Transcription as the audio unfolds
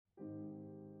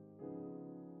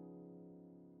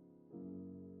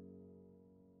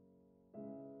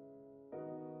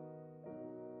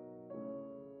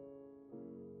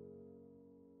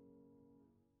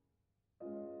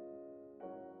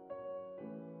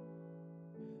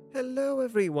Hello,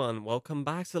 everyone. Welcome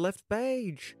back to Left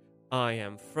Page. I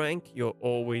am Frank, your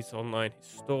always online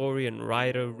historian,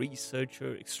 writer,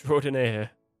 researcher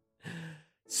extraordinaire.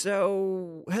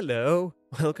 So, hello.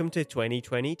 Welcome to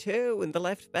 2022 in the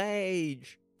Left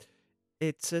Page.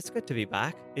 It's good to be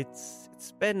back. It's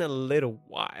been a little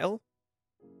while.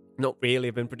 Not really.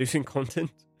 I've been producing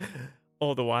content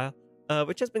all the while,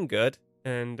 which has been good,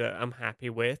 and I'm happy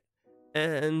with.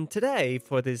 And today,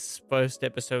 for this first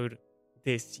episode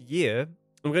this year,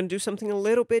 I'm going to do something a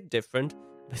little bit different.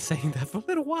 I've been saying that for a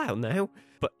little while now,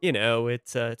 but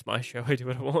it's my show. I do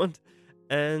what I want,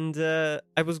 and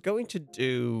I was going to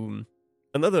do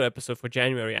another episode for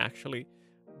January actually,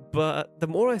 but the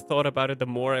more I thought about it, the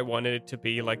more I wanted it to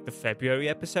be like the February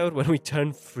episode when we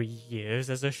turn 3 years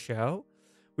as a show,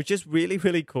 which is really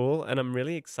really cool, and I'm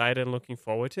really excited and looking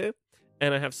forward to.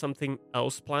 And I have something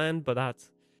else planned,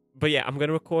 but yeah, I'm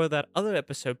gonna record that other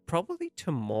episode probably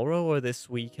tomorrow or this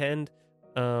weekend.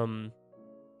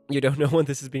 You don't know when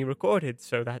this is being recorded,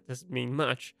 so that doesn't mean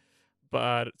much.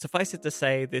 But suffice it to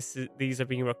say, these are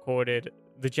being recorded,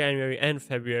 the January and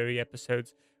February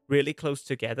episodes, really close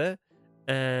together,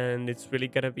 and it's really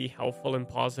gonna be helpful and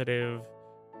positive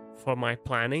for my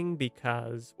planning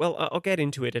because, well, I'll get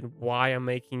into it and why I'm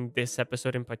making this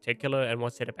episode in particular and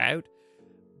what's it about.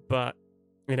 But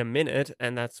in a minute,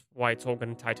 and that's why it's all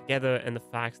going to tie together, and the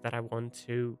fact that I want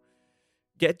to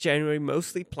get January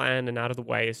mostly planned and out of the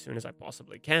way as soon as I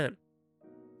possibly can.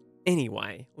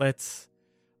 Anyway, let's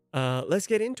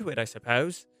get into it, I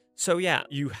suppose. So yeah,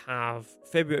 you have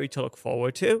February to look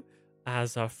forward to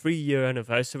as our 3-year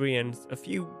anniversary and a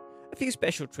few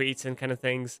special treats and kind of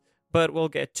things, but we'll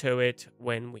get to it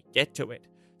when we get to it.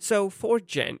 So for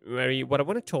January, what I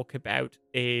want to talk about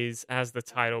is, as the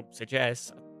title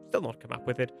suggests, still not come up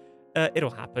with it. It'll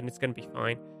happen. It's going to be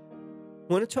fine.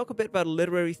 I want to talk a bit about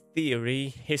literary theory,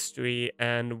 history,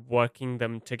 and working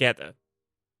them together.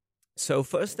 So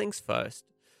first things first,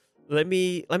 let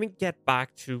me get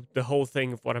back to the whole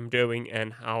thing of what I'm doing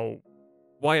and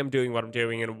why I'm doing what I'm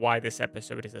doing and why this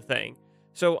episode is a thing.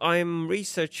 So I'm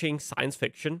researching science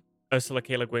fiction, Ursula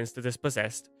K. Le Guin's The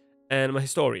Dispossessed, and I'm a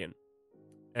historian.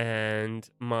 And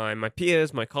my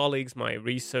peers, my colleagues, my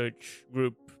research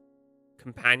group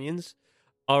companions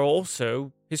are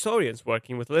also historians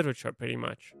working with literature pretty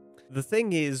much. The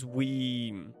thing is,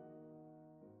 the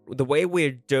way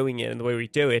we're doing it and the way we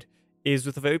do it is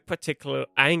with a very particular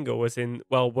angle, as in,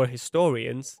 well, we're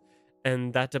historians,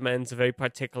 and that demands a very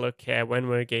particular care when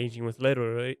we're engaging with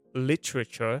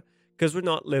literature, because we're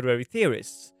not literary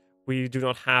theorists. We do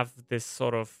not have this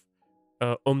sort of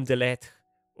de lettres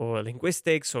or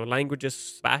linguistics or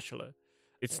languages bachelor.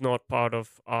 It's not part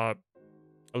of our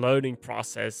learning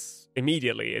process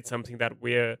immediately. It's something that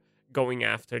we're going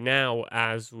after now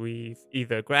as we've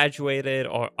either graduated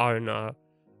or are in our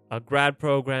grad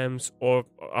programs or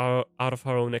are out of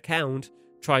our own account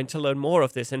trying to learn more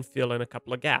of this and fill in a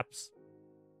couple of gaps.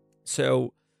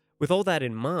 So with all that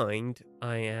in mind,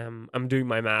 I'm doing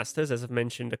my master's, as I've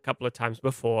mentioned a couple of times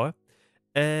before,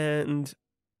 and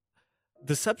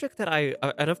the subject that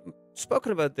and I've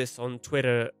spoken about this on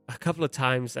Twitter a couple of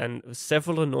times and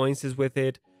several annoyances with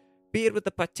it, be it with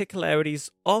the particularities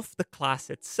of the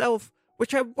class itself,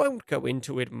 which I won't go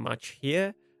into it much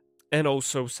here, and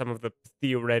also some of the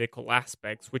theoretical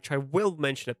aspects, which I will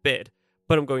mention a bit,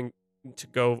 but I'm going to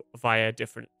go via a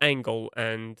different angle,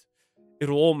 and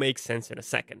it'll all make sense in a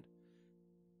second.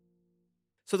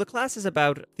 So the class is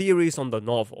about theories on the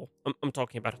novel. I'm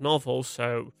talking about a novel,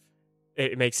 so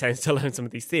it makes sense to learn some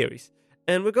of these theories.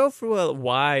 And we go through a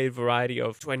wide variety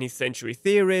of 20th century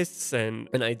theorists and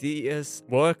ideas,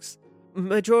 works.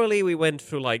 Majorly, we went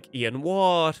through like Ian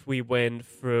Watt, we went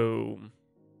through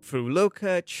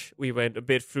Lukács, we went a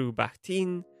bit through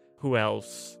Bakhtin. Who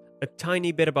else? A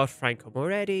tiny bit about Franco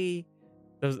Moretti.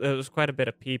 There was quite a bit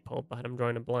of people, but I'm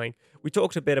drawing a blank. We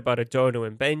talked a bit about Adorno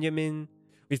and Benjamin.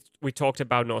 We talked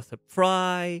about Northrop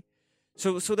Frye.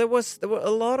 So there were a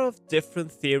lot of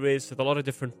different theories with a lot of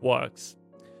different works.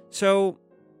 So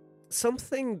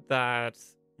something that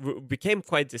became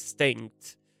quite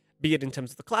distinct, be it in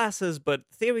terms of the classes, but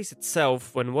theories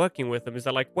itself when working with them, is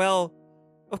that like, well,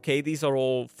 okay, these are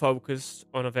all focused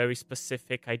on a very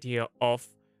specific idea of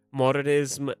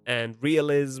modernism and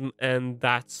realism, and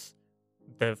that's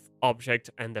the object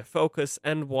and their focus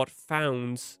and what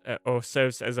founds or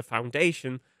serves as a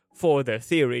foundation for their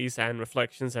theories and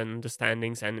reflections and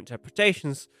understandings and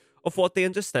interpretations of what they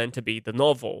understand to be the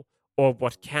novel, or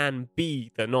what can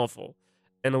be the novel.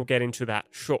 And I'll get into that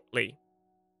shortly.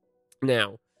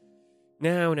 Now,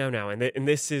 and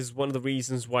this is one of the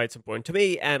reasons why it's important to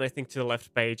me, and I think to the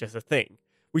Left Page as a thing.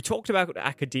 We talked about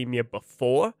academia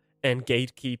before, and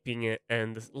gatekeeping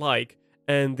and the like.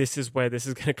 And this is where this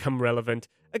is going to come relevant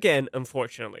again,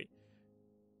 unfortunately.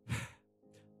 A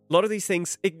lot of these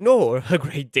things ignore a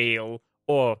great deal,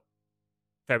 or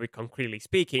very concretely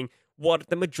speaking, what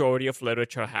the majority of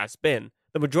literature has been.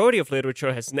 The majority of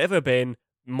literature has never been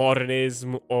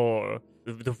modernism or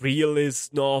the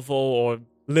realist novel or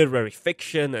literary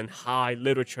fiction and high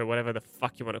literature, whatever the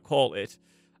fuck you want to call it.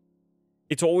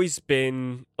 It's always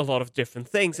been a lot of different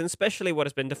things, and especially what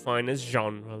has been defined as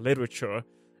genre literature.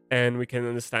 And we can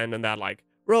understand in that like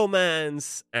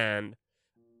romance and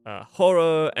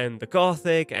horror and the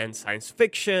gothic and science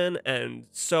fiction and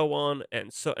so on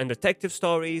and detective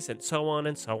stories and so on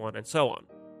and so on and so on.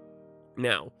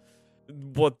 Now,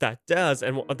 what that does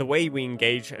and the way we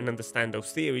engage and understand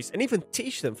those theories and even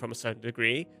teach them from a certain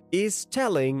degree is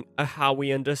telling how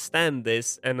we understand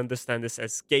this and understand this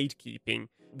as gatekeeping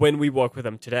when we work with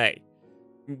them today.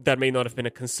 That may not have been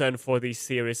a concern for these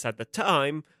theories at the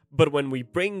time, but when we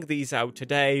bring these out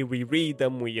today, we read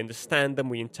them, we understand them,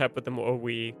 we interpret them, or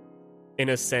we, in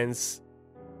a sense,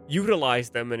 utilize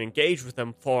them and engage with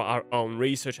them for our own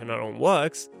research and our own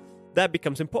works, that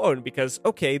becomes important because,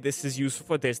 okay, this is useful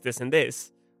for this, this, and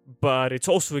this, but it's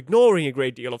also ignoring a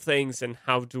great deal of things, and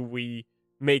how do we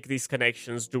make these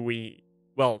connections?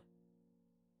 I'm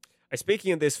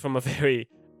speaking of this from a very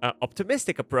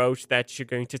optimistic approach that you're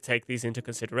going to take these into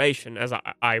consideration, as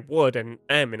I would and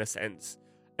am in a sense,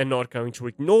 and not going to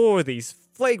ignore these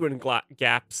flagrant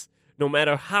gaps, no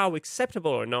matter how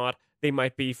acceptable or not they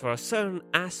might be for a certain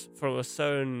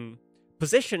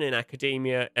position in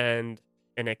academia and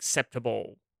an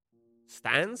acceptable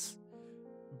stance,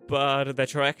 but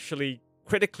that you're actually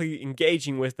critically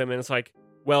engaging with them, and it's like,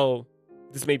 well,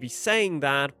 this may be saying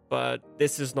that, but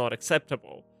this is not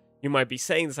acceptable. You might be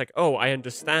saying this like, oh, I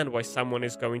understand why someone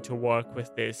is going to work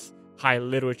with this high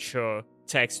literature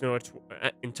text in order to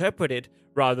interpret it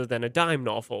rather than a dime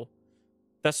novel.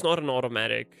 That's not an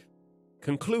automatic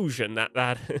conclusion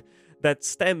that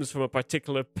stems from a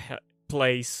particular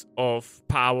place of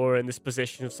power and this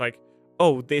position. It's like,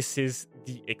 oh, this is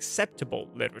the acceptable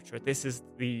literature. This is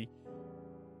the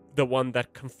one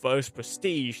that confers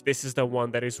prestige. This is the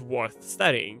one that is worth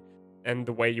studying. And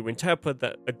the way you interpret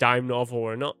a dime novel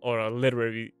or not, or a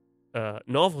literary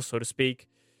novel, so to speak,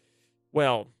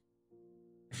 well,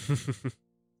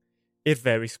 it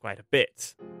varies quite a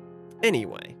bit.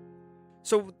 Anyway,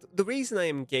 so the reason I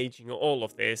am engaging all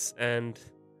of this, and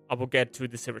I will get to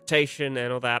this irritation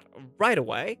and all that right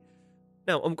away.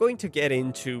 Now, I'm going to get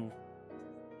into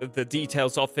the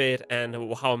details of it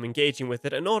and how I'm engaging with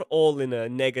it, and not all in a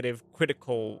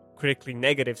critically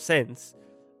negative sense.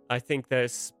 I think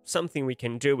there's something we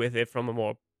can do with it from a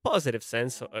more positive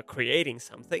sense, creating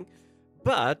something.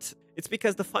 But it's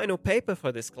because the final paper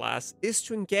for this class is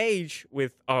to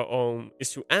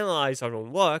analyze our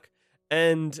own work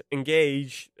and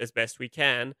engage as best we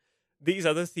can these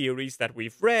other theories that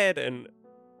we've read and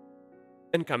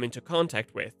come into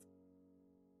contact with.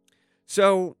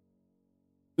 So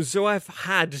I've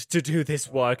had to do this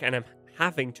work, and I'm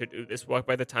having to do this work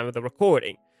by the time of the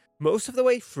recording. Most of the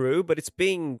way through, but it's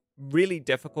being really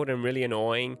difficult and really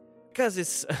annoying because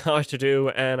it's hard to do,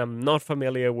 and I'm not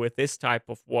familiar with this type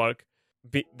of work.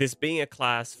 This being a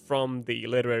class from the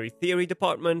literary theory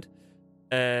department,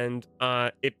 and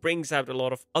it brings out a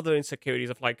lot of other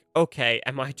insecurities of like, okay,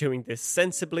 am I doing this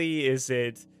sensibly? Is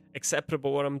it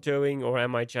acceptable what I'm doing, or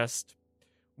am I just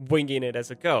winging it as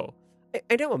I go?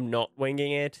 I know I'm not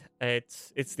winging it.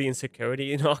 It's the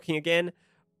insecurity knocking again,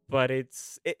 but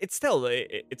it's still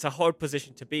it's a hard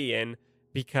position to be in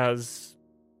because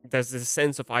there's this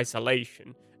sense of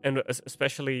isolation, and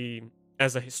especially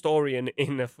as a historian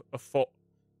in a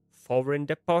foreign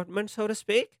department, so to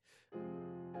speak,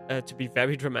 to be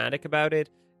very dramatic about it,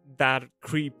 that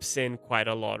creeps in quite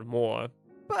a lot more.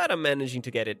 But I'm managing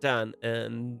to get it done,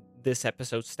 and this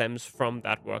episode stems from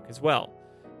that work as well.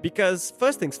 Because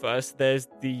first things first, there's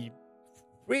the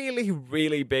really,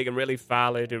 really big and really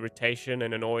valid irritation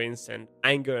and annoyance and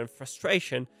anger and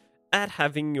frustration at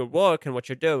having your work and what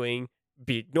you're doing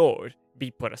be ignored, be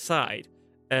put aside.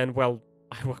 And well,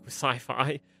 I work with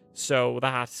sci-fi, so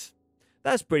that's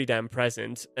pretty damn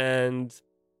present. And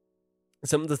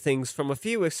some of the things from a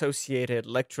few associated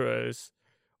lecturers,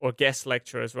 or guest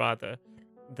lecturers rather,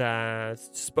 that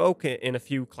spoke in a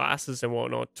few classes and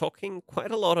whatnot, talking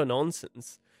quite a lot of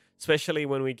nonsense. Especially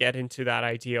when we get into that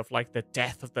idea of like the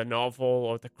death of the novel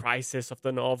or the crisis of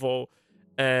the novel.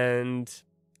 And,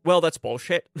 well, that's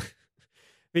bullshit.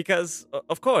 Because,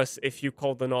 of course, if you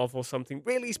call the novel something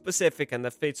really specific and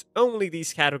that fits only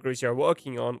these categories you're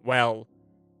working on, well,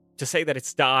 to say that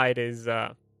it's died is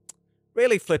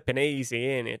really flippin' easy,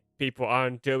 ain't it? people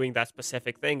aren't doing that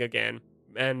specific thing again,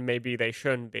 and maybe they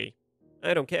shouldn't be.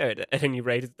 I don't care. At any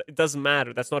rate, it doesn't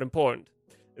matter. That's not important.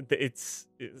 It's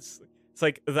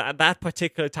like that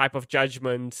particular type of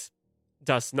judgment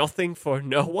does nothing for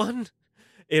no one.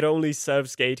 It only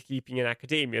serves gatekeeping in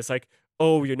academia. It's like,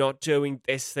 oh, you're not doing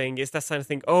this thing. It's that kind of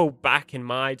thing. Oh, back in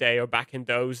my day or back in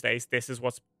those days, this is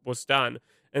what was done.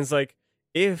 And it's like,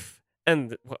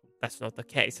 well, that's not the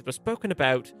case. It was spoken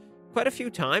about quite a few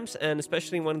times, and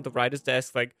especially in one of the writer's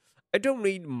desk. Like, I don't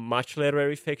read much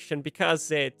literary fiction because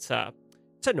it's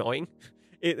annoying.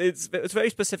 It's a very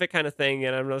specific kind of thing,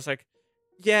 and I'm just like,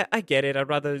 yeah, I get it. I'd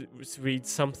rather read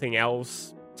something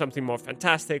else, something more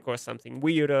fantastic or something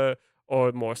weirder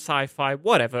or more sci-fi,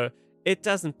 whatever. It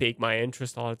doesn't pique my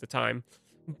interest all of the time.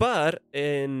 But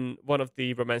in one of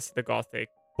the Romancing the Gothic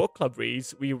book club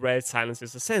reads, we read Silence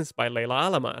is a Sense by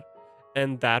Layla Alamar.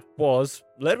 And that was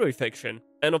literary fiction,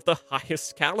 and of the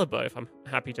highest caliber, if I'm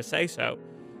happy to say so.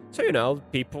 So,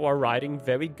 people are writing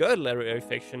very good literary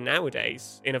fiction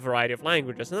nowadays in a variety of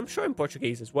languages, and I'm sure in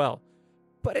Portuguese as well.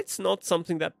 But it's not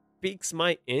something that piques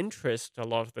my interest a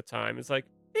lot of the time. It's like,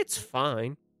 it's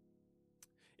fine.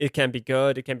 It can be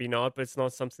good, it can be not, but it's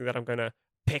not something that I'm going to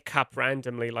pick up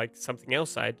randomly like something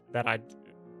else that I'd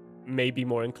may be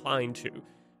more inclined to.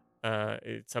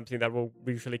 It's something that will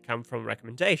usually come from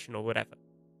recommendation or whatever.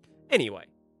 Anyway,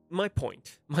 my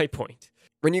point.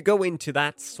 When you go into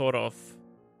that sort of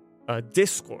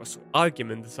discourse or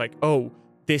argument, it's like, oh,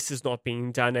 this is not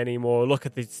being done anymore. Look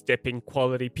at this dip in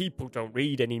quality. People don't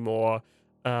read anymore.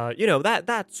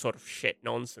 That sort of shit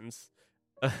nonsense.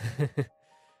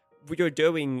 You're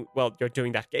doing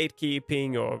that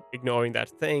gatekeeping or ignoring that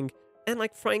thing. And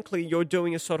frankly, you're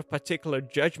doing a sort of particular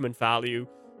judgment value,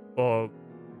 or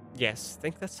yes, I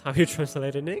think that's how you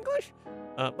translate it in English.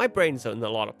 My brain's in a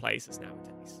lot of places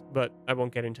nowadays, but I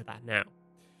won't get into that now.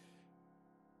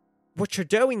 What you're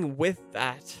doing with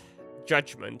that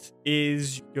judgment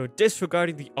is you're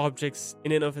disregarding the objects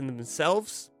in and of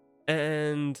themselves,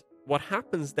 and what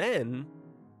happens then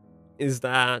is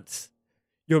that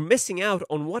you're missing out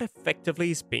on what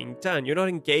effectively is being done. You're not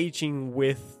engaging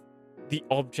with the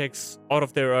objects out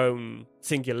of their own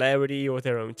singularity or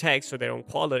their own text or their own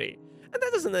quality. And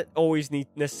that doesn't always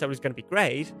necessarily going to be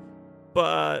great,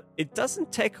 but it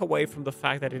doesn't take away from the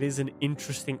fact that it is an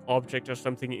interesting object or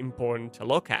something important to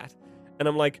look at. And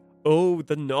I'm like, oh,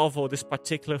 the novel, this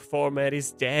particular format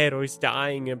is dead or is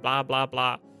dying and blah, blah,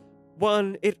 blah.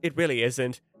 One, it really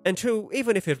isn't. And two,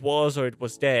 even if it was or it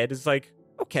was dead, it's like,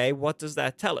 okay, what does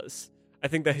that tell us? I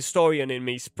think the historian in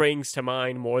me springs to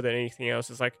mind more than anything else.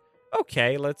 It's like,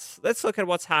 okay, let's look at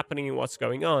what's happening and what's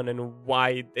going on and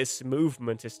why this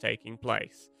movement is taking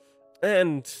place.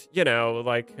 And,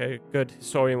 a good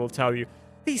historian will tell you,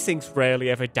 these things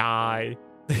rarely ever die.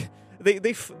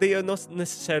 they are not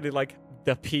necessarily like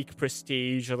the peak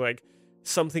prestige, or like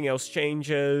something else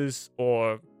changes,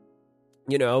 or,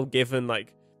 given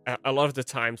a lot of the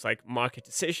times market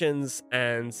decisions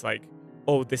and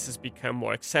oh, this has become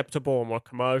more acceptable or more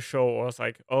commercial, or it's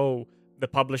like, oh, the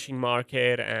publishing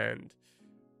market and,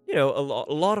 a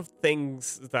lot of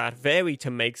things that vary to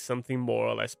make something more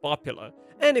or less popular.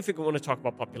 And if you want to talk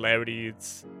about popularity,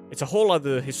 it's a whole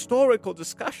other historical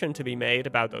discussion to be made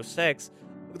about those texts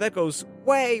that goes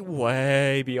way,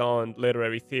 way beyond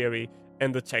literary theory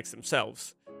and the texts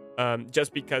themselves.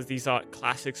 Just because these are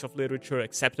classics of literature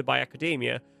accepted by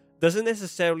academia doesn't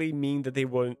necessarily mean that they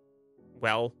weren't,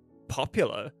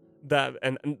 popular. That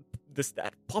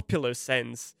popular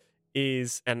sense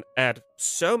is, and add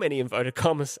so many inverted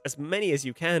commas, as many as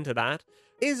you can to that,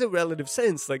 is a relative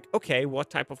sense. Like, okay, what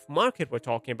type of market we're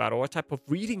talking about, or what type of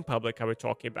reading public are we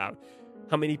talking about?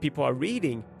 How many people are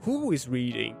reading? Who is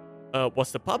reading?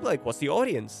 What's the public? What's the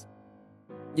audience?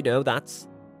 That's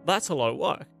a lot of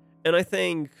work. And I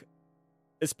think,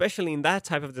 especially in that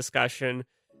type of discussion,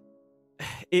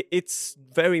 it's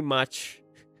very much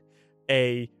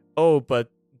but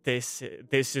this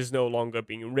is no longer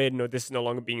being written, or this is no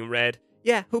longer being read.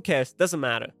 Yeah, who cares? Doesn't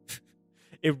matter.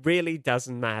 It really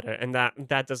doesn't matter. And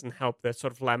that doesn't help the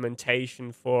sort of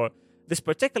lamentation for this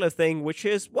particular thing, which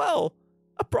is,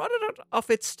 a product of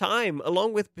its time,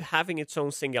 along with having its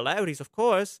own singularities, of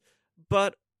course,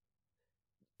 but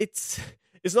it's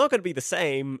not going to be the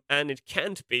same, and it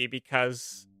can't be,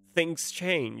 because things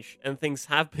change, and things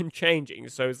have been changing.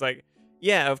 So it's like,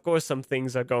 yeah, of course some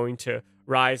things are going to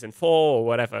rise and fall or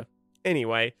whatever.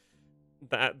 Anyway,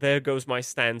 there goes my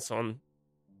stance on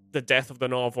the death of the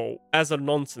novel as a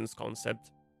nonsense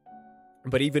concept.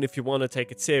 But even if you want to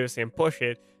take it seriously and push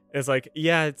it, it's like,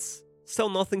 yeah, it's still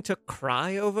nothing to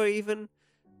cry over, even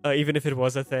if it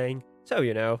was a thing. So,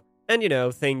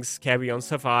 And, things carry on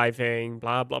surviving,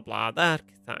 blah, blah, blah, that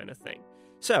kind of thing.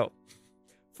 So,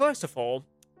 first of all,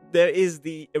 there is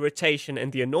the irritation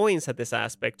and the annoyance at this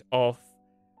aspect of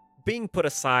being put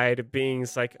aside, being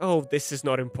like, oh, this is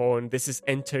not important, this is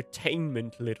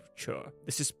entertainment literature,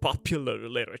 this is popular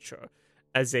literature,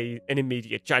 as an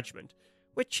immediate judgment,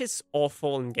 which is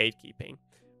awful and gatekeeping.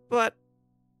 But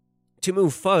to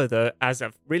move further, as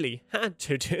I've really had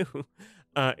to do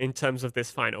in terms of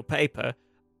this final paper,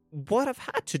 what I've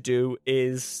had to do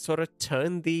is sort of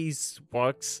turn these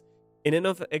works in and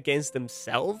of against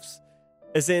themselves,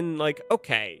 as in, like,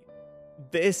 okay,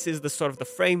 this is the sort of the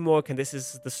framework and this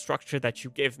is the structure that you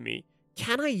give me.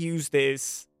 Can I use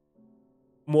this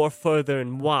more further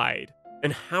and wide?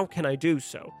 And how can I do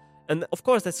so? And of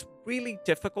course, that's really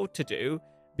difficult to do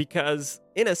because,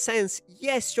 in a sense,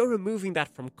 yes, you're removing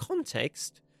that from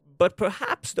context, but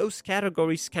perhaps those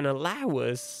categories can allow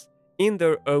us, in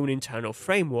their own internal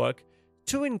framework,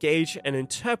 to engage and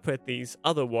interpret these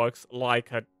other works, like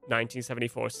a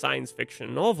 1974 science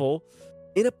fiction novel,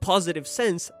 in a positive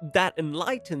sense that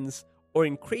enlightens or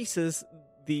increases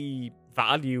the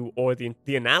value or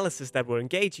the analysis that we're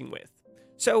engaging with.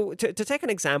 So, to take an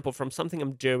example from something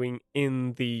I'm doing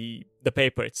in the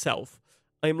paper itself,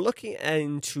 I'm looking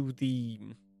into the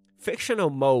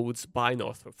fictional modes by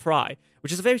Northrop Frye,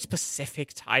 which is a very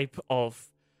specific type of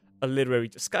a literary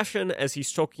discussion, as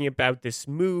he's talking about this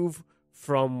move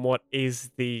from what is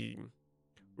the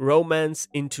romance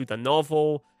into the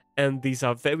novel, and these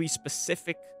are very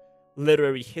specific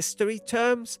literary history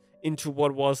terms into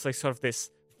what was like sort of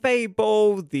this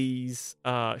fable, these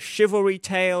chivalry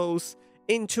tales,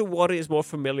 into what is more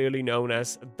familiarly known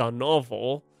as the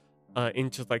novel,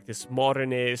 into like this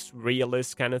modernist,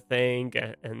 realist kind of thing,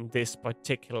 and this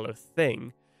particular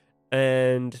thing.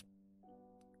 And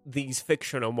these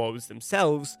fictional modes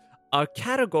themselves are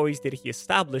categories that he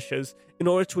establishes in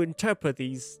order to interpret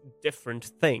these different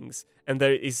things. And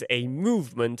there is a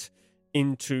movement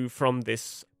into from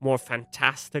this more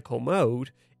fantastical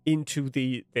mode into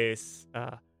this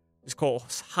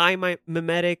called high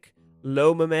mimetic,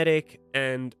 low mimetic,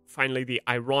 and finally the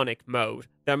ironic mode.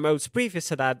 There are modes previous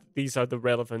to that. These are the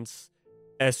relevance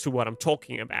as to what I'm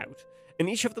talking about. And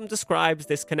each of them describes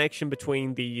this connection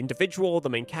between the individual, the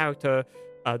main character,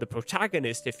 the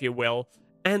protagonist, if you will,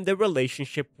 and the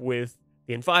relationship with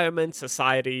the environment,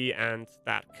 society, and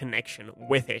that connection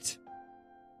with it.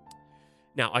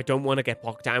 Now, I don't want to get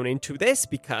bogged down into this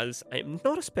because I'm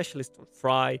not a specialist on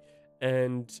Frye,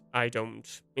 and I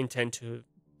don't intend to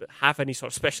have any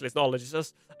sort of specialist knowledge. It's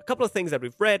just a couple of things that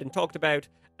we've read and talked about,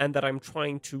 and that I'm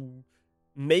trying to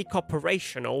make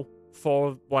operational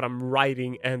for what I'm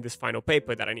writing and this final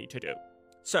paper that I need to do.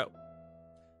 So.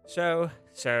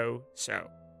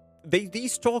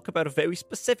 These talk about a very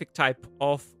specific type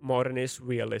of modernist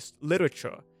realist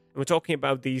literature. And we're talking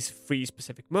about these three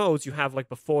specific modes. You have, like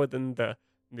before them,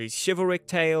 these chivalric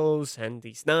tales, and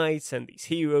these knights, and these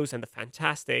heroes, and the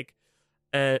fantastic.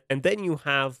 And then you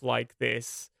have like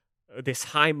this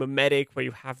high mimetic, where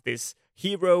you have this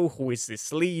hero who is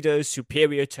this leader,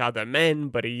 superior to other men,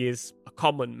 but he is a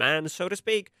common man, so to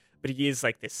speak. But he is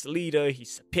like this leader,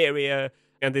 he's superior,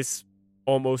 and this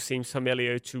almost seems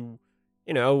familiar to,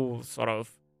 sort of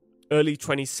early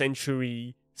 20th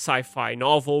century sci-fi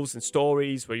novels and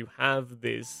stories where you have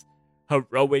this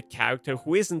heroic character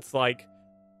who isn't like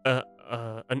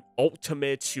an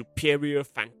ultimate, superior,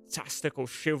 fantastical,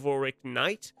 chivalric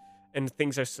knight, and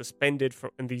things are suspended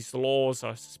and these laws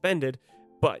are suspended,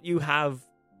 but you have,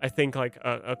 I think, like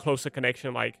a closer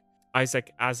connection, like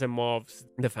Isaac Asimov's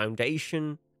The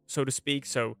Foundation, so to speak.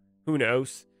 So who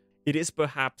knows? It is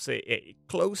perhaps a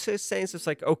closer sense. It's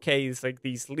like, okay, it's like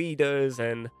these leaders,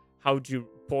 and how do you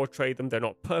portray them? They're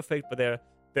not perfect, but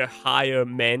they're higher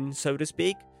men, so to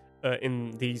speak,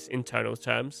 in these internal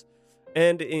terms.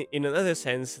 And in another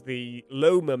sense, the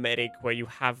low mimetic, where you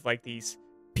have like these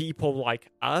people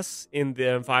like us in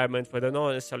the environment where they're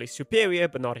not necessarily superior,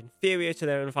 but not inferior to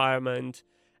their environment,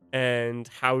 and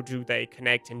how do they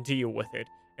connect and deal with it?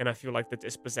 And I feel like the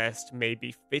Dispossessed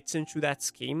maybe fits into that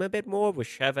scheme a bit more with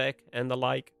Shevek and the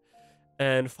like.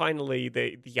 And finally,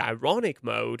 the ironic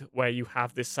mode, where you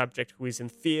have this subject who is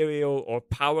inferior or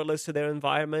powerless to their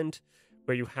environment,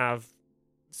 where you have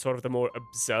sort of the more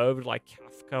observed, like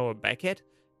Kafka or Beckett.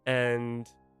 And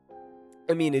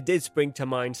I mean, it did spring to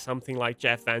mind something like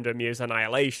Jeff Vandermeer's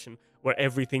Annihilation, where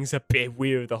everything's a bit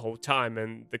weird the whole time,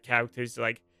 and the character's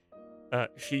like,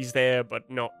 she's there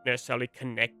but not necessarily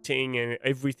connecting, and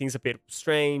everything's a bit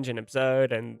strange and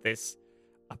absurd, and this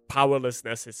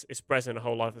powerlessness is present a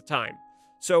whole lot of the time.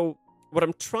 So what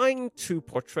I'm trying to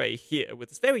portray here with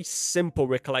this very simple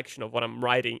recollection of what I'm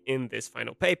writing in this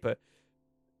final paper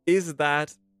is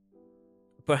that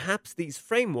perhaps these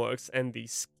frameworks and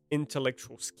these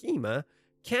intellectual schema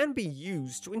can be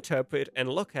used to interpret and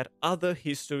look at other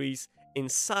histories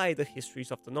inside the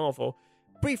histories of the novel,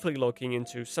 briefly looking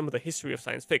into some of the history of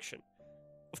science fiction.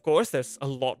 Of course, there's a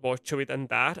lot more to it than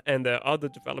that, and there are other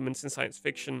developments in science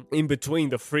fiction in between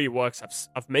the three works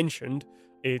I've mentioned.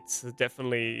 It's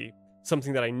definitely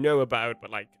something that I know about, but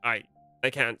like I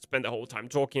can't spend the whole time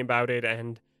talking about it,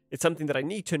 and it's something that I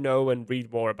need to know and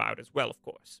read more about as well, of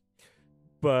course.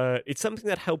 But it's something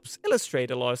that helps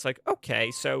illustrate a lot. It's like, okay,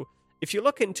 so if you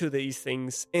look into these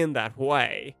things in that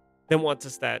way, then what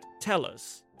does that tell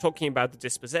us? Talking about the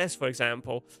dispossessed, for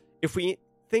example, if we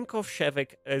think of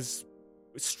Shevek as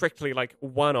strictly like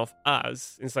one of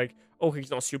us, it's like, oh,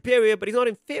 he's not superior, but he's not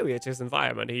inferior to his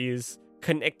environment. He is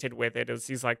connected with it as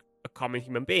he's like a common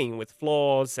human being with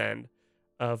flaws and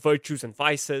virtues and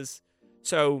vices.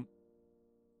 So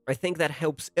I think that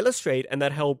helps illustrate, and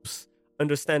that helps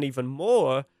understand even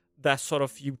more that sort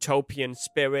of utopian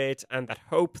spirit and that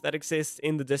hope that exists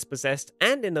in the dispossessed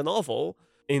and in the novel,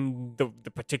 in the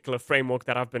particular framework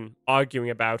that I've been arguing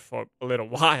about for a little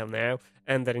while now,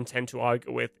 and that I intend to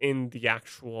argue with in the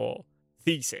actual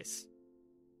thesis.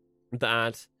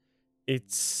 That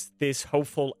it's this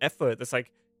hopeful effort that's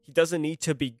like, he doesn't need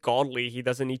to be godly, he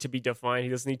doesn't need to be divine, he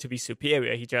doesn't need to be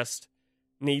superior, he just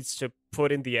needs to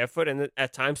put in the effort and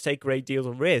at times take great deals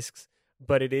of risks.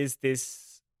 But it is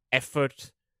this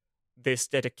effort, this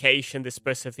dedication, this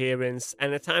perseverance,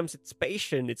 and at times it's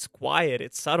patient, it's quiet,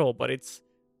 it's subtle, but it's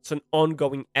an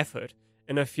ongoing effort.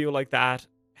 And I feel like that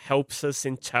helps us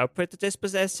interpret the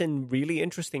dispossessed in really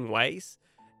interesting ways.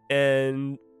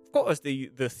 And of course, the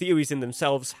theories in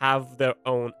themselves have their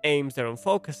own aims, their own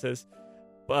focuses,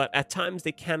 but at times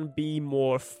they can be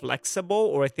more flexible,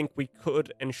 or I think we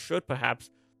could and should perhaps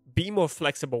be more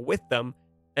flexible with them.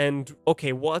 And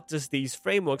okay, what does these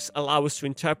frameworks allow us to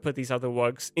interpret these other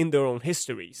works in their own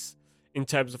histories in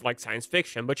terms of like science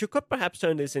fiction? But you could perhaps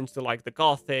turn this into like the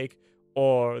Gothic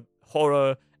or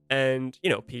horror, and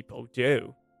people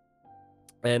do.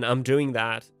 And I'm doing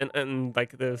that, and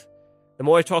like the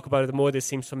more I talk about it, the more this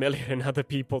seems familiar in other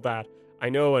people that I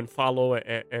know and follow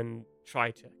and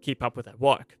try to keep up with that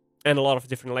work. And a lot of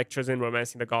different lectures in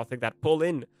Romancing the Gothic that pull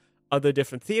in other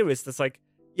different theories. That's like,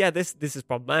 yeah, this is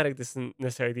problematic, this isn't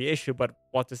necessarily the issue, but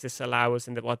what does this allow us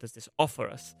and what does this offer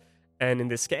us? And in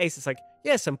this case, it's like,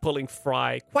 yes, I'm pulling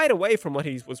Fry quite away from what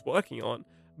he was working on,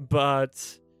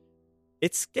 but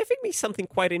it's giving me something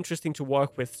quite interesting to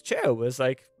work with too. It's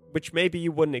like, which maybe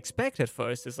you wouldn't expect at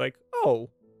first. It's like, oh,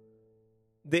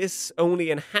 this only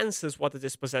enhances what the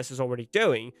dispossessed is already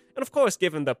doing. And of course,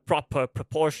 given the proper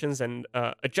proportions and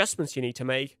adjustments you need to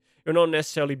make, you're not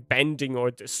necessarily bending or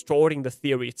distorting the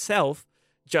theory itself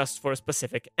just for a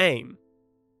specific aim.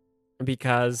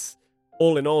 Because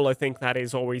all in all, I think that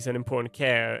is always an important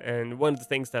care. And one of the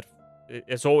things that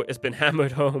has been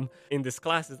hammered home in this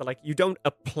class is that, like, you don't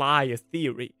apply a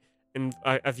theory. And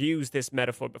I've used this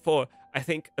metaphor before. I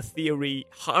think a theory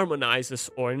harmonizes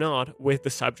or not with the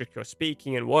subject you're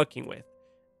speaking and working with.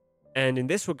 And in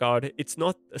this regard, it's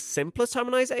not a simplest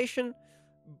harmonization,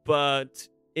 but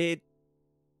it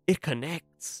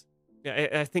connects.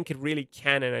 I think it really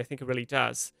can, and I think it really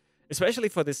does. Especially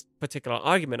for this particular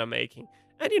argument I'm making.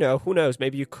 And, who knows,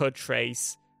 maybe you could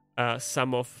trace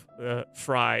some of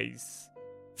Fry's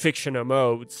fictional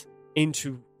modes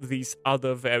into these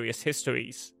other various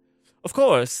histories. Of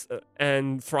course,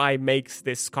 and Fry makes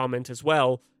this comment as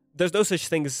well, there's no such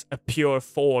thing as a pure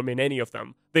form in any of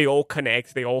them. They all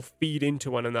connect, they all feed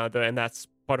into one another, and that's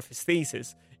part of his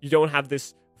thesis. You don't have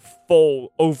this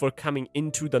full overcoming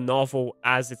into the novel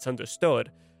as it's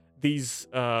understood. These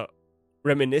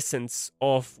reminiscence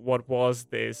of what was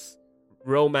this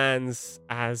romance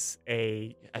as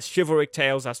chivalric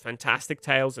tales, as fantastic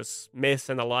tales, as myths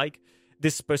and the like,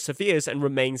 this perseveres and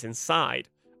remains inside,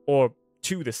 or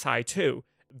to the side too.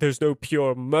 There's no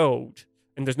pure mode,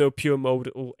 and there's no pure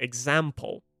modal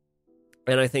example.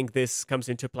 And I think this comes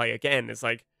into play again. It's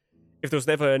like, if there's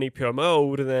never any pure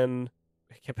mode, then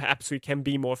perhaps we can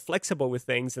be more flexible with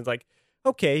things. And it's like,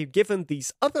 okay, given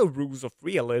these other rules of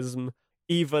realism,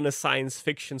 even a science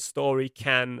fiction story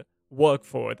can work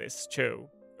for this too,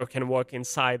 or can work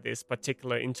inside this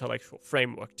particular intellectual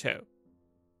framework too.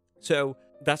 So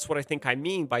that's what I think I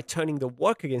mean by turning the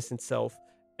work against itself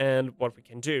and what we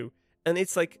can do. And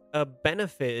it's like a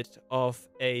benefit of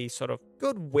a sort of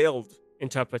good-willed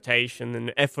interpretation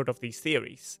and effort of these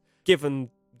theories,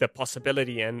 given the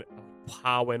possibility and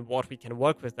how and what we can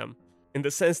work with them. In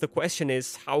the sense, the question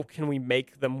is, how can we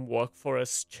make them work for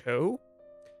us too?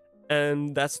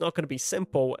 And that's not going to be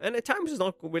simple, and at times it's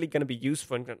not really going to be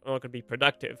useful and not going to be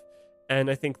productive. And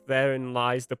I think therein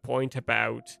lies the point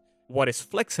about what is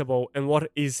flexible and what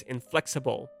is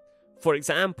inflexible. For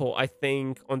example, I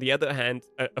think, on the other hand,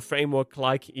 a framework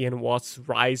like Ian Watt's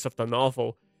Rise of the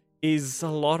Novel is a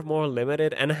lot more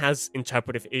limited and has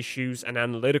interpretive issues and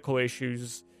analytical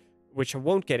issues, which I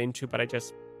won't get into, but I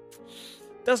just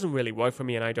doesn't really work for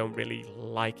me, and I don't really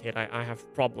like it. I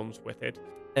have problems with it.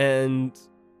 And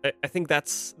I think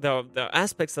that's the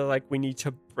aspects that like we need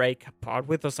to break apart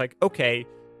with. It's like, okay,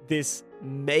 this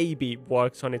maybe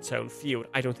works on its own field.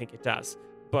 I don't think it does.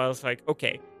 But it's like,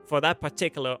 okay, for that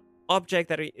particular object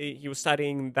that he was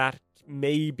studying, that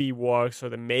maybe works, or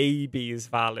the maybe is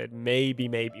valid. Maybe.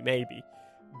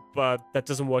 But that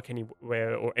doesn't work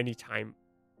anywhere or anytime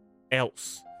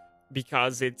else,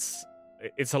 because it's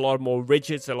a lot more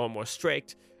rigid, it's a lot more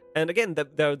strict. And again,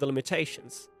 there are the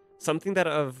limitations. Something that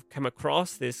I've come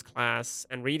across this class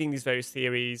and reading these various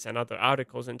theories and other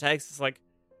articles and texts is like,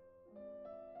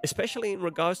 especially in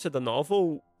regards to the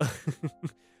novel,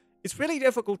 it's really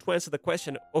difficult to answer the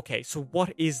question, okay, so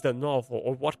what is the novel,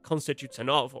 or what constitutes a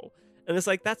novel? And it's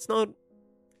like, that's not...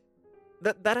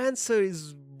 That answer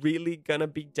is really gonna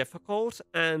be difficult,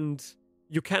 and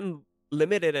you can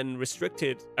limit it and restrict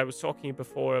it. I was talking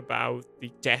before about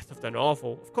the death of the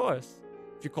novel. Of course,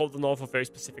 if you call the novel a very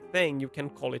specific thing, you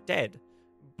can call it dead.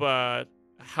 But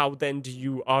how then do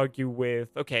you argue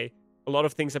with, okay, a lot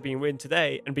of things are being written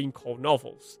today and being called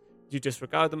novels? Do you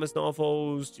disregard them as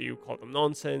novels? Do you call them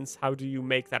nonsense? How do you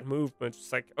make that movement?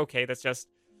 It's like, okay, that's just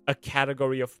a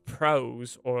category of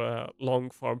prose or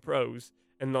long-form prose,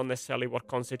 and not necessarily what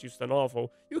constitutes the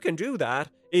novel. You can do that.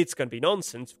 It's going to be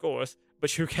nonsense, of course,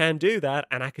 but you can do that,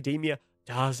 and academia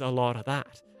does a lot of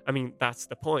that. I mean, that's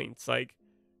the point. It's like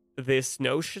this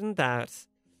notion that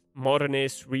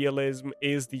modernist realism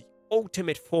is the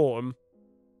ultimate form,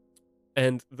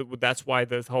 and that's why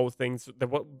the whole things...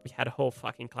 We had a whole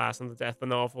fucking class on the death of the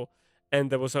novel,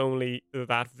 and there was only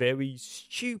that very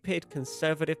stupid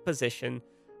conservative position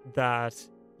that,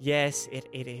 yes, it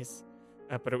is,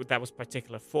 but that was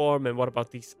particular form, and what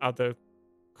about these other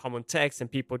common texts, and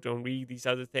people don't read these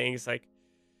other things? Like,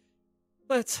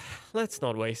 let's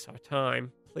not waste our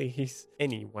time, please.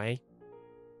 Anyway.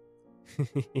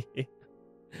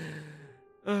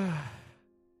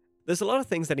 There's a lot of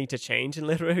things that need to change in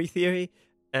literary theory,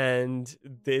 and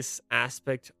this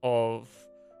aspect of,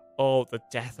 the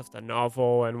death of the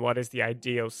novel, and what is the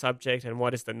ideal subject, and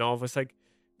what is the novel, it's like,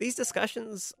 these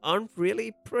discussions aren't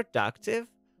really productive.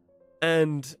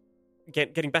 And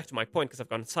getting back to my point, because I've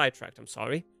gotten sidetracked, I'm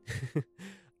sorry.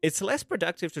 It's less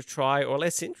productive to try, or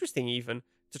less interesting even,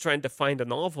 to try and define the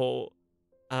novel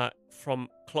from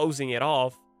closing it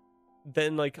off,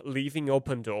 than like leaving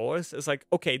open doors. It's like,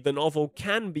 okay, the novel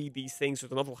can be these things, or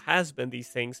the novel has been these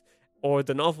things, or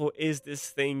the novel is this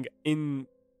thing in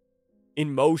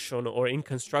motion, or in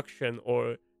construction,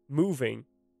 or moving.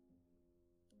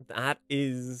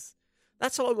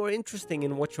 That's a lot more interesting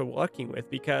in what you're working with,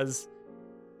 because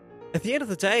at the end of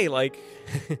the day, like,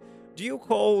 do you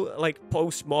call like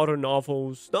postmodern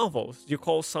novels? Do you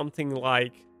call something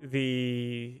like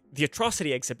the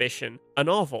Atrocity Exhibition a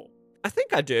novel? I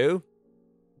think I do.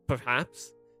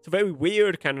 Perhaps. It's a very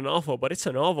weird kind of novel, but it's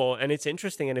a novel, and it's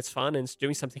interesting, and it's fun, and it's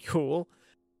doing something cool.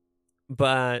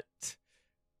 But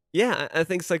yeah, I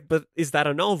think it's like, but is that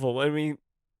a novel? I mean,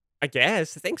 I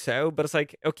guess, I think so, but it's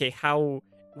like, okay,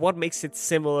 what makes it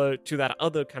similar to that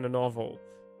other kind of novel?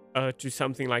 To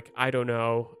something like, I don't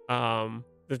know,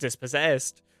 The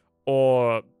Dispossessed,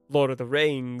 or Lord of the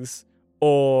Rings,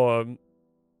 or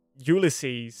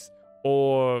Ulysses,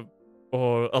 or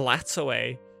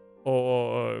Alatsoe,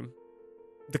 or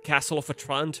The Castle of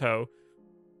Otranto,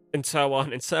 and so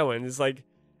on and so on. It's like,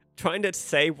 trying to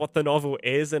say what the novel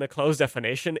is in a closed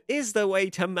definition is the way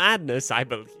to madness, I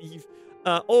believe.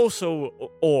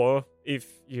 Also, or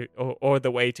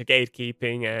the way to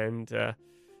gatekeeping, and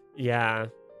yeah.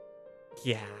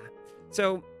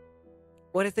 So,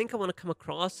 what I think I want to come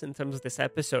across in terms of this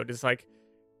episode is like,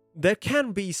 there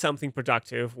can be something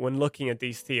productive when looking at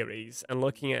these theories, and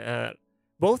looking at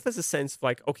both as a sense of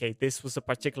like, okay, this was a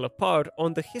particular part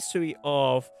on the history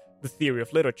of the theory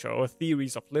of literature, or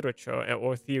theories of literature,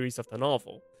 or theories of the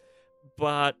novel.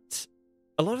 But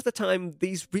a lot of the time,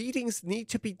 these readings need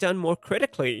to be done more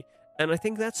critically, and I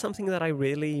think that's something that I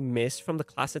really miss from the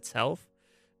class itself,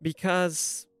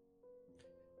 because,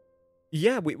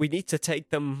 yeah, we need to take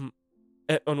them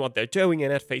on what they're doing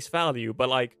and at face value, but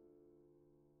like,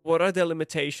 what were their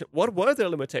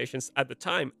limitations at the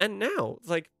time and now? It's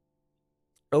like,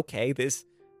 okay, this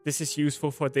this is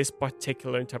useful for this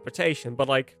particular interpretation. But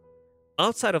like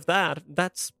outside of that,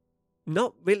 that's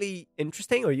not really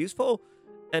interesting or useful.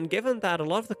 And given that a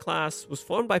lot of the class was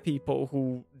formed by people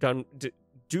who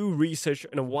do research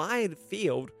in a wide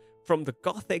field, from the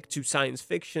Gothic to science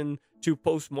fiction to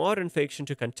postmodern fiction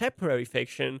to contemporary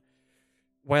fiction,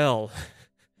 well,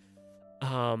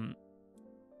 a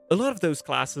lot of those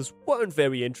classes weren't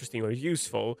very interesting or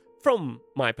useful from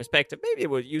my perspective. Maybe it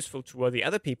was useful to the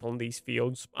other people in these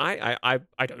fields. I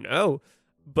don't know,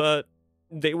 but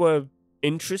they were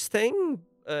interesting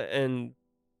and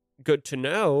good to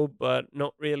know, but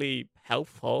not really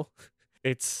helpful.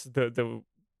 It's the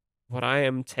what I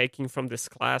am taking from this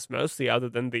class mostly, other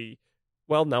than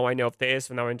well, now I know of this,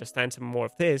 and now I understand some more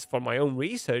of this for my own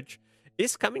research,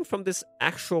 is coming from this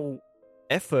actual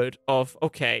effort of,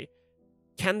 okay,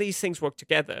 can these things work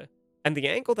together? And the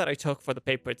angle that I took for the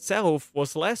paper itself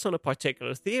was less on a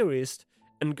particular theorist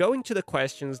and going to the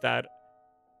questions that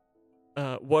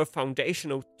were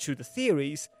foundational to the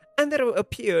theories and that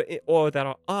appear or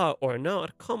that are or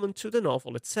not common to the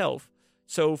novel itself.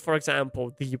 So, for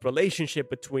example, the relationship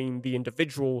between the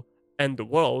individual and the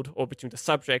world, or between the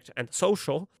subject and the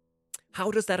social,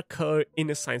 how does that occur in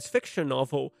a science fiction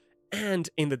novel and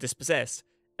in The Dispossessed?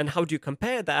 And how do you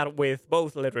compare that with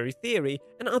both literary theory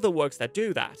and other works that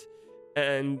do that?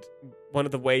 And one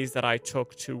of the ways that I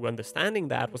took to understanding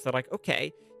that was that, like,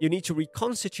 okay, you need to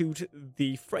reconstitute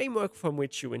the framework from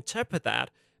which you interpret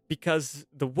that, because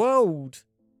the world,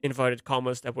 inverted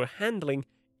commas, that we're handling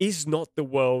is not the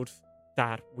world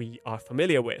that we are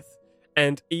familiar with.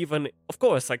 And even, of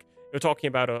course, like, you're talking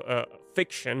about a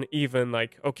fiction, even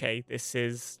like, okay, this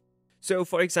is... So,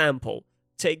 for example,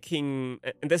 and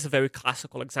this is a very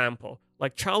classical example,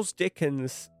 like Charles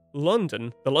Dickens'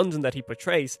 London, the London that he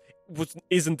portrays,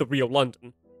 isn't the real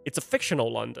London. It's a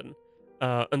fictional London,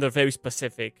 under a very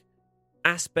specific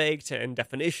aspect and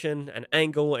definition and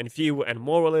angle and view and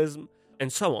moralism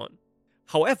and so on.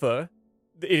 However,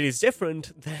 it is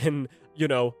different than,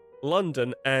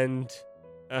 London and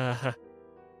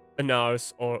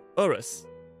Anars or Urus.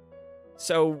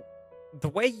 So the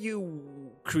way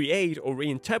you create or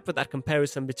reinterpret that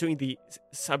comparison between the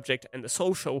subject and the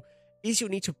social is you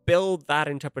need to build that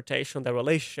interpretation, that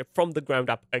relationship from the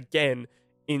ground up again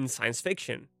in science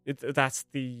fiction. That's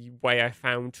the way I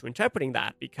found to interpreting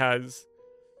that, because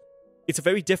it's a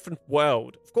very different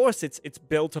world. Of course, it's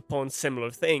built upon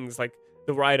similar things, like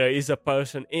the writer is a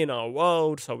person in our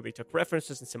world, so they took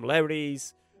references and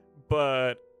similarities,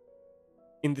 but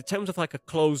in the terms of like a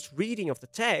closed reading of the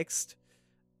text,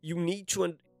 you need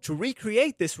to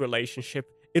recreate this relationship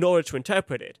in order to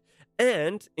interpret it.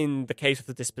 And in the case of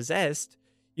The Dispossessed,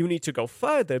 you need to go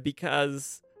further,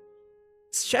 because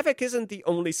Shevek isn't the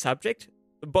only subject.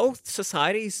 Both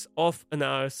societies of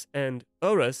Anars and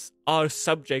Urus are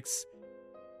subjects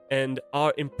and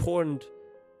are important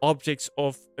objects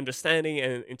of understanding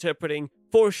and interpreting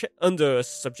under a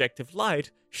subjective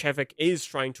light. Shevek is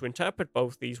trying to interpret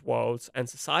both these worlds and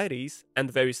societies, and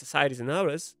the various societies in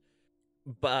Urus,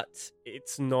 but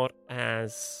it's not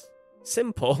as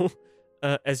simple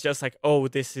as just like, oh,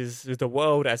 this is the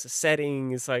world as a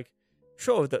setting. It's like,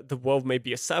 sure, the world may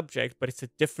be a subject, but it's a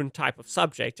different type of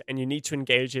subject, and you need to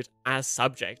engage it as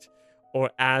subject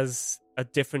or as a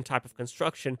different type of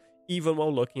construction, even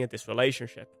while looking at this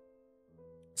relationship.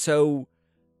 So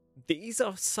these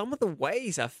are some of the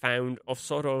ways I've found of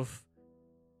sort of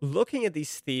looking at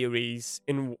these theories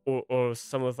or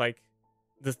some of like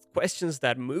the questions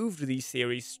that moved these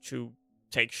theories to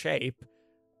take shape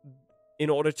in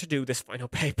order to do this final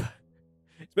paper.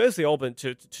 It's mostly all been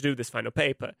to do this final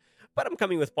paper, but I'm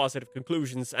coming with positive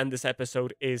conclusions, and this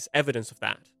episode is evidence of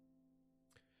that.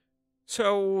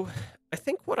 So I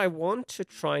think what I want to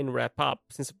try and wrap up,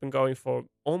 since I've been going for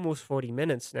almost 40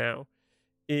 minutes now,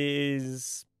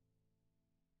 is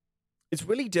it's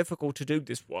really difficult to do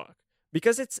this work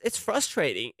because it's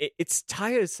frustrating. It's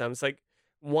tiresome. It's like,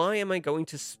 why am I going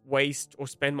to waste or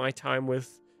spend my time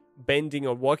with bending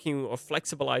or working or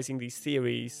flexibilizing these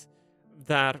theories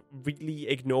that really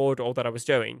ignored all that I was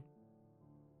doing?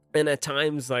 And at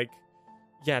times, like,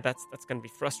 yeah, that's going to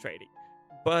be frustrating.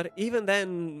 But even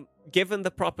then, given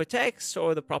the proper text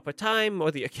or the proper time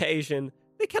or the occasion,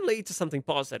 they can lead to something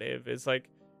positive. It's like,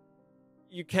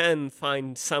 you can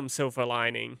find some silver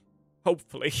lining,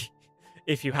 hopefully,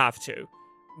 if you have to.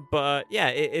 But yeah,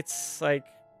 it's like,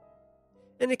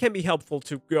 and it can be helpful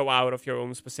to go out of your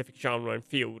own specific genre and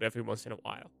field every once in a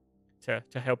while to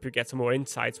help you get some more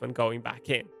insights when going back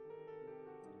in.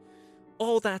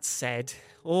 All that said,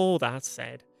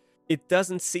 it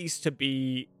doesn't cease to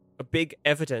be a big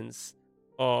evidence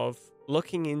of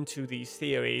looking into these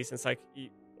theories. It's like,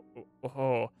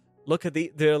 look at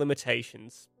their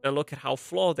limitations and look at how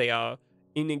flawed they are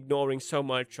in ignoring so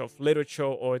much of literature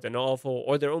or the novel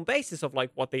or their own basis of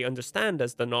like what they understand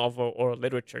as the novel or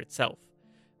literature itself.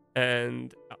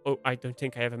 And I don't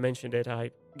think I ever mentioned it.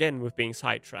 Again, with being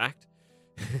sidetracked.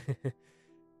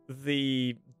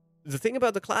 the thing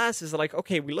about the class is like,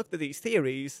 okay, we looked at these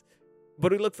theories,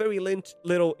 but we look very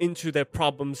little into their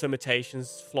problems,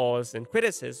 limitations, flaws, and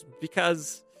criticism,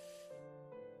 because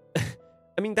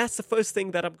I mean, that's the first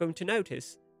thing that I'm going to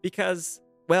notice. Because,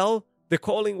 well, they're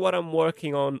calling what I'm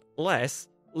working on less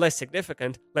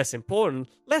significant, less important,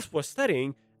 less worth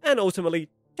studying, and ultimately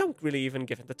don't really even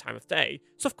give it the time of day.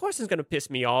 So of course it's going to piss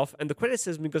me off, and the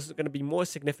criticism is going to be more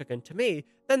significant to me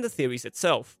than the theories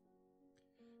itself.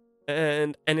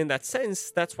 And in that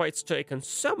sense, that's why it's taken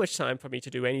so much time for me to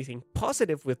do anything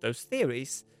positive with those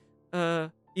theories,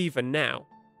 even now.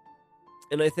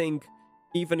 And I think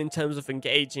even in terms of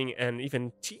engaging and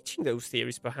even teaching those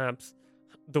theories, perhaps,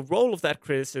 the role of that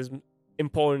criticism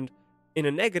important in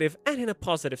a negative and in a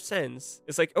positive sense.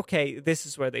 It's like, okay, this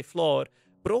is where they flawed,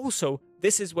 but also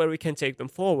this is where we can take them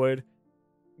forward,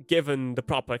 given the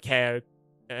proper care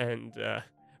and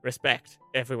respect,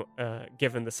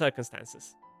 given the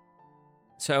circumstances.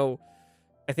 So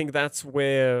I think that's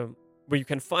where you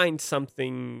can find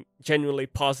something genuinely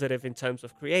positive in terms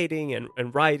of creating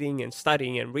and writing and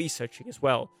studying and researching as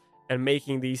well, and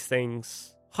making these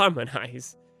things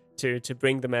harmonize to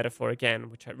bring the metaphor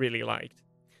again, which I really liked.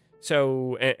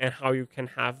 So, and how you can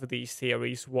have these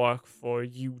theories work for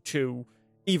you too,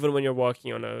 even when you're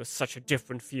working on such a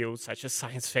different field, such as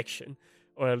science fiction,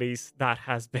 or at least that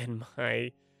has been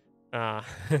my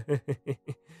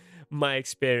my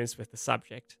experience with the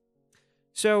subject.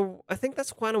 So I think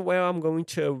that's kind of where I'm going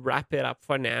to wrap it up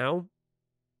for now.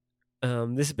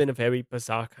 This has been a very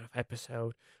bizarre kind of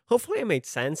episode. Hopefully it made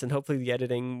sense, and hopefully the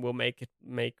editing will make it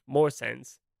make more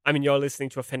sense. I mean, you're listening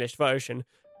to a finished version,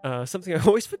 something I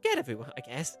always forget, everyone, I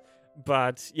guess.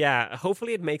 But yeah,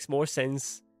 hopefully it makes more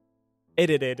sense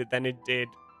edited than it did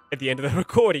at the end of the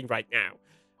recording right now.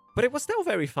 But it was still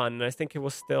very fun, and I think it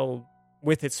was still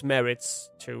with its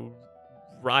merits to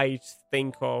write,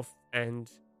 think of, and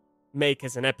make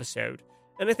as an episode.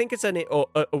 And I think it's a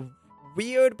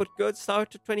weird but good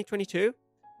start to 2022.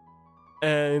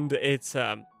 And it's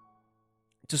to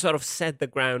sort of set the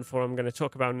ground for what I'm going to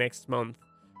talk about next month.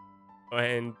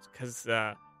 And because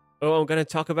I'm going to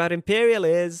talk about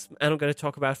imperialism, and I'm going to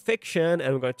talk about fiction, and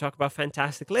I'm going to talk about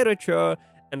fantastic literature,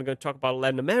 and I'm going to talk about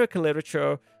Latin American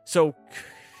literature. So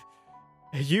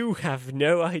you have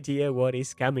no idea what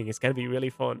is coming. It's going to be really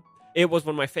fun. It was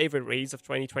one of my favorite reads of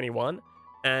 2021,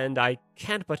 and I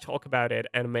can't but talk about it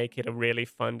and make it a really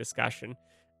fun discussion.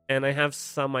 And I have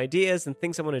some ideas and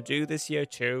things I want to do this year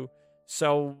too.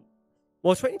 So,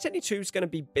 well, 2022 is going to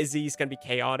be busy, it's going to be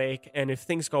chaotic, and if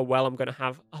things go well, I'm going to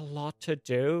have a lot to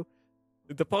do.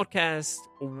 The podcast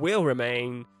will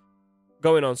remain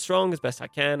going on strong as best I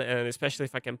can, and especially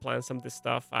if I can plan some of this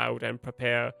stuff out and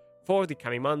prepare for the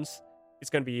coming months, it's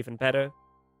going to be even better.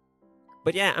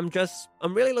 But yeah, I'm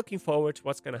really looking forward to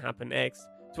what's going to happen next,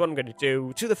 to what I'm going to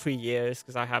do, to the 3 years,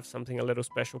 because I have something a little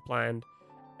special planned.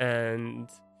 And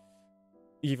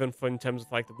even for in terms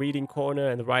of like the reading corner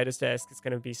and the writer's desk, it's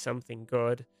going to be something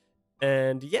good.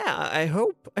 And yeah, I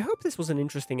hope this was an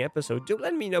interesting episode. Do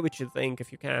let me know what you think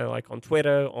if you can, like on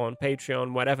Twitter, on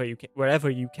Patreon,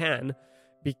 wherever you can,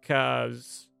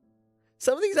 because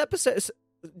some of these episodes,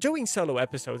 doing solo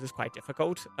episodes is quite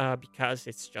difficult because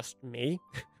it's just me.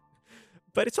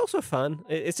 But it's also fun.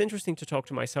 It's interesting to talk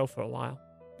to myself for a while.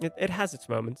 It has its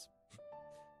moments.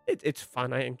 It's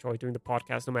fun. I enjoy doing the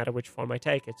podcast no matter which form I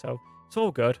take it. So it's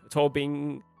all good. It's all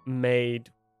being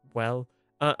made well.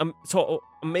 I'm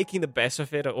making the best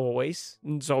of it always.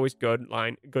 It's always good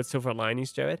silver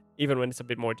linings to it, even when it's a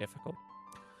bit more difficult.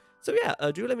 So yeah,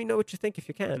 do let me know what you think if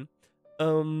you can.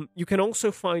 You can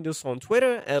also find us on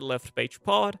Twitter at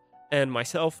LeftPagePod and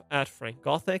myself at Frank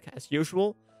Gothic as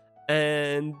usual.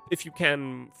 And if you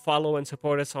can follow and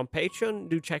support us on Patreon,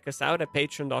 do check us out at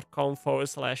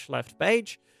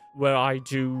patreon.com/leftpage, where I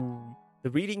do the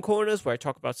reading corners, where I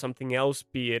talk about something else,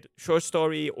 be it short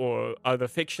story or other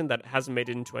fiction that hasn't made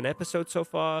it into an episode so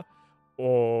far,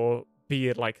 or be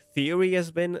it like theory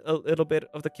has been a little bit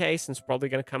of the case and it's probably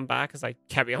going to come back as I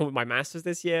carry on with my master's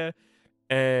this year.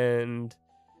 And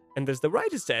there's the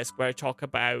writer's desk, where I talk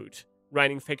about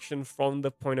writing fiction from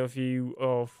the point of view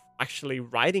of actually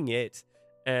writing it.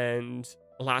 And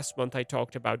last month I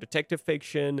talked about detective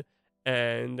fiction,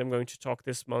 and I'm going to talk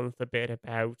this month a bit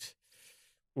about,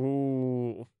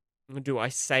 do I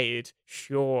say it?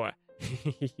 Sure.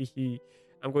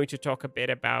 I'm going to talk a bit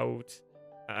about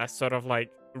sort of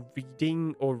like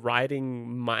reading or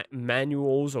writing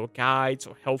manuals or guides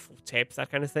or helpful tips,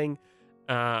 that kind of thing.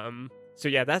 So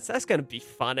yeah, that's going to be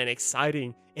fun and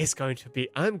exciting.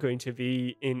 I'm going to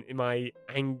be in my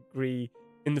angry,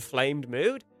 inflamed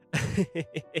mood.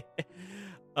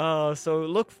 So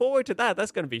look forward to that.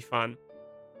 That's going to be fun.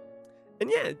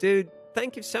 And yeah, dude,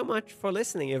 thank you so much for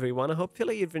listening, everyone. I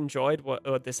hopefully you've enjoyed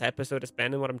what this episode has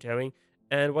been and what I'm doing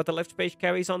and what the Left Page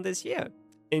carries on this year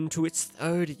into its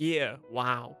 3rd year.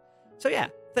 Wow. So yeah,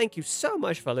 thank you so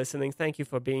much for listening. Thank you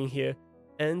for being here.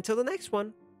 Until the next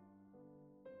one.